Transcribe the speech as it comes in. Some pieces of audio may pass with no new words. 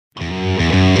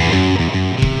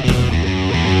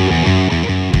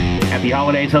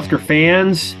holidays, Husker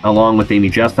fans. Along with Amy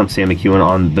Just, I'm Sam McEwen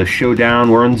on the Showdown.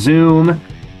 We're on Zoom.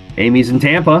 Amy's in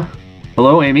Tampa.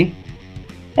 Hello, Amy.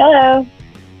 Hello.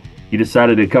 You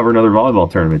decided to cover another volleyball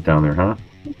tournament down there, huh?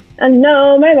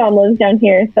 No, my mom lives down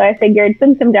here, so I figured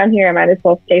since I'm down here, I might as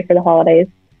well stay for the holidays.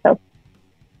 So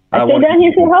I stayed down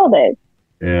here for the holidays.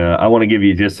 Yeah, I want to give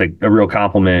you just a real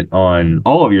compliment on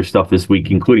all of your stuff this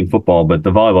week, including football, but the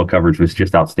volleyball coverage was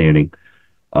just outstanding.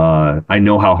 I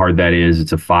know how hard that is.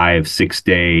 It's a 5-6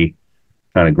 day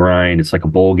kind of grind. It's like a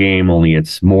bowl game, only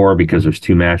it's more because there's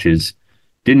 2 matches.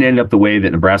 Didn't end up the way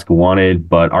that Nebraska wanted,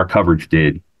 but our coverage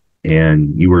did.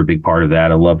 And you were a big part of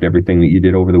that. I loved everything that you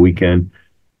did over the weekend.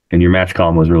 And your match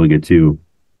column was really good too.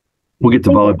 We'll get to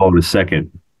volleyball in a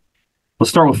second. Let's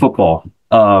start with football.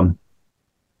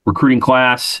 Recruiting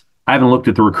class. I haven't looked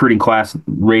at the recruiting class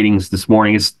ratings this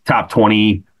morning. It's top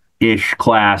 20-ish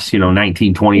class,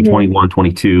 19, 20, 21,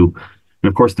 22. And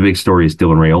of course, the big story is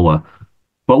Dylan Raiola.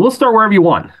 But we'll start wherever you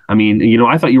want. I mean,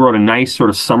 I thought you wrote a nice sort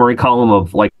of summary column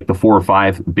of like the 4 or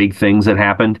 5 big things that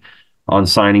happened on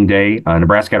signing day.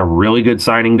 Nebraska had a really good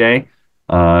signing day.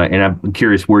 And I'm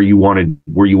curious where you wanted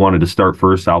to start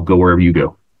first. I'll go wherever you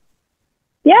go.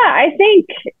 Yeah, I think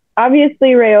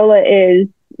obviously Raiola is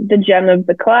the gem of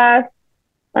the class.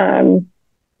 Since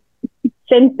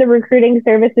the recruiting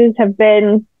services have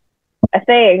been a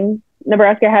thing,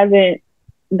 Nebraska hasn't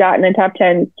gotten a top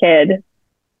 10 kid,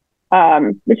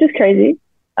 which is crazy.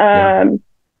 But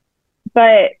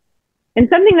and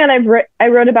something that I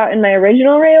wrote about in my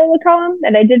original Raiola column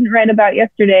that I didn't write about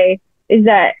yesterday is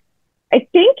that I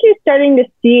think you're starting to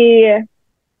see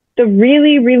the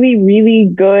really, really, really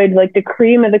good, like the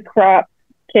cream of the crop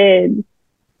kids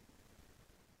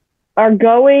are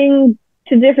going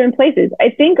to different places. I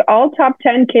think all top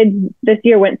 10 kids this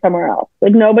year went somewhere else.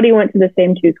 Like nobody went to the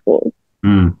same 2 schools.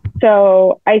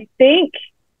 So I think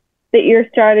that you're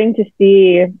starting to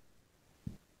see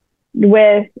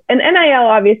with, and NIL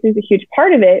obviously is a huge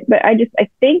part of it, but I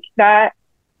think that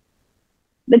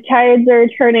the tides are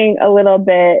turning a little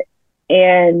bit,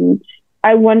 and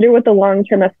I wonder what the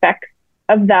long-term effects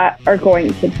of that are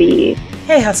going to be.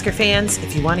 Hey Husker fans,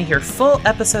 if you want to hear full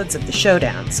episodes of The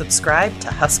Showdown, subscribe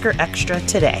to Husker Extra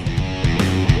today.